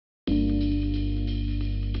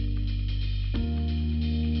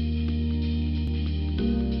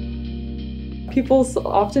People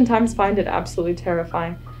oftentimes find it absolutely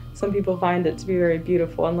terrifying. Some people find it to be very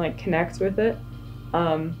beautiful and like connect with it.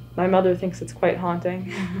 My mother thinks it's quite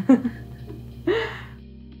haunting.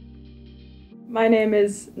 My name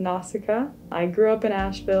is NAUSICA. I grew up in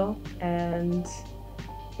Asheville, and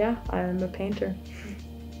yeah, I'm a painter.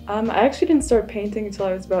 I actually didn't start painting until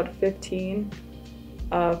I was about 15.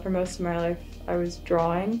 For most of my life, I was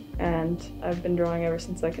drawing, and I've been drawing ever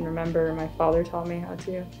since I can remember. My father taught me how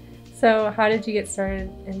to. So how did you get started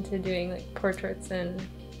into doing like portraits and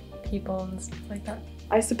people and stuff like that?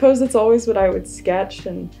 I suppose it's always what I would sketch,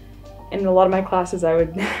 and in a lot of my classes I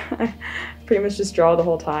would pretty much just draw the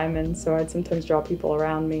whole time, and so I'd sometimes draw people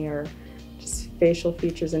around me or just facial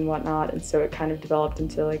features and whatnot, and so it kind of developed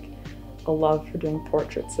into like a love for doing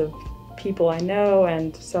portraits of people I know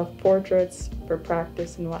and self-portraits for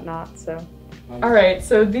practice and whatnot. So. Alright,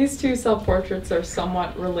 so these two self-portraits are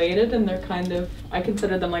somewhat related, and they're kind of, I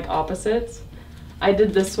consider them like opposites. I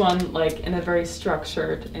did this one like in a very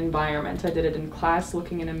structured environment. I did it in class,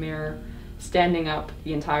 looking in a mirror, standing up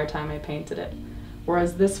the entire time I painted it.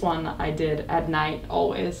 Whereas this one I did at night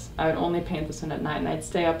always. I would only paint this one at night, and I'd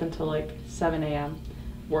stay up until like 7 a.m.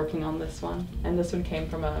 working on this one. And this one came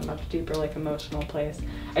from a much deeper like emotional place.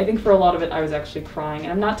 I think for a lot of it I was actually crying,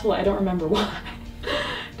 and I don't remember why.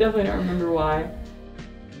 Definitely don't remember why.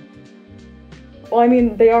 Well, I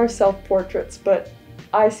mean, they are self-portraits, but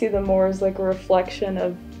I see them more as like a reflection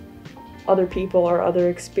of other people or other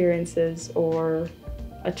experiences, or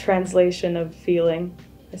a translation of feeling,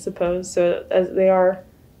 I suppose. So as they are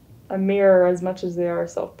a mirror as much as they are a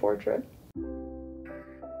self-portrait.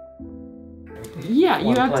 Yeah,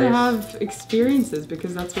 you have to have experiences,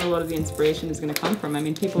 because that's where a lot of the inspiration is going to come from. I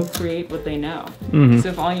mean, people create what they know. So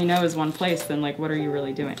if all you know is one place, then like, what are you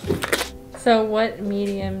really doing? So what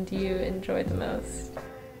medium do you enjoy the most?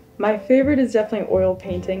 My favorite is definitely oil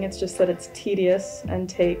painting. It's just that it's tedious and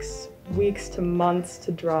takes weeks to months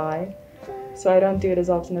to dry. So I don't do it as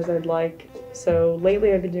often as I'd like. So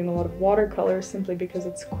lately I've been doing a lot of watercolors, simply because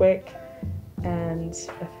it's quick and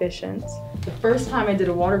efficient. The first time I did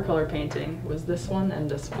a watercolor painting was this one and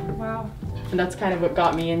this one. Wow. And that's kind of what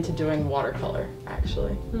got me into doing watercolor,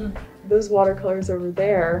 actually. Those watercolors over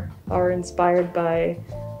there are inspired by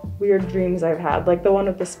weird dreams I've had, like the one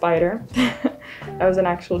with the spider. That was an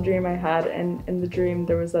actual dream I had, and in the dream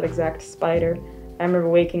there was that exact spider. I remember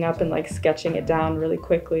waking up and like sketching it down really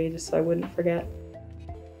quickly just so I wouldn't forget.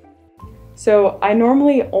 So I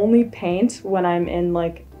normally only paint when I'm in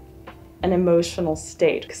like an emotional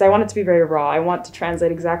state, because I want it to be very raw. I want to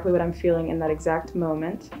translate exactly what I'm feeling in that exact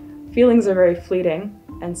moment. Feelings are very fleeting,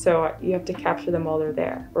 and so you have to capture them while they're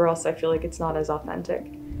there, or else I feel like it's not as authentic.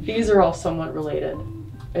 These are all somewhat related,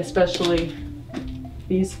 especially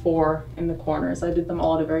these four in the corners. I did them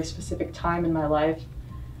all at a very specific time in my life.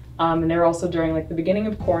 And they were also during like the beginning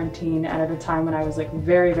of quarantine, and at a time when I was like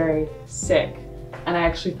very, very sick, and I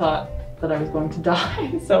actually thought that I was going to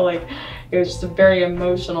die. So like, it was just a very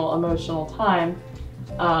emotional time.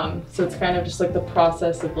 So it's kind of just like the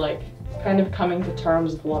process of like kind of coming to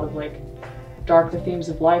terms with a lot of like darker themes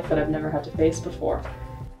of life that I've never had to face before.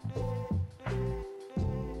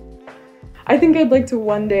 I think I'd like to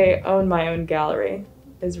one day own my own gallery,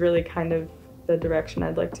 is really kind of the direction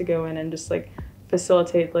I'd like to go in, and just like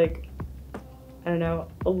facilitate like, I don't know,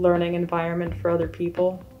 a learning environment for other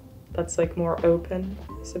people that's like more open,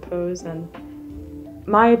 I suppose. And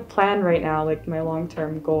my plan right now, like my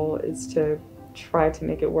long-term goal, is to try to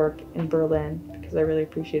make it work in Berlin, because I really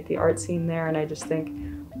appreciate the art scene there, and I just think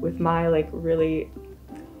with my like really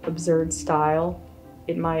absurd style,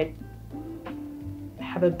 it might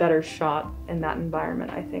have a better shot in that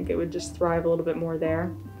environment. I think it would just thrive a little bit more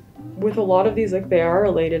there. With a lot of these, like, they are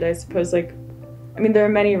related, I suppose. Like, I mean, there are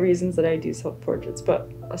many reasons that I do self-portraits,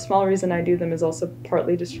 but a small reason I do them is also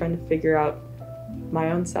partly just trying to figure out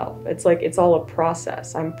my own self. It's like, it's all a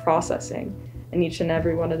process. I'm processing in each and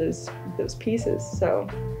every one of those pieces. So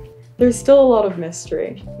there's still a lot of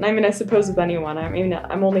mystery. And I mean, I suppose with anyone, I mean,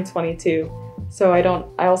 I'm only 22, so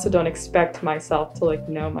I also don't expect myself to like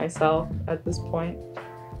know myself at this point.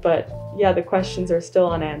 But yeah, the questions are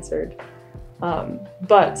still unanswered.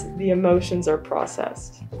 But the emotions are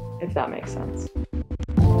processed, if that makes sense.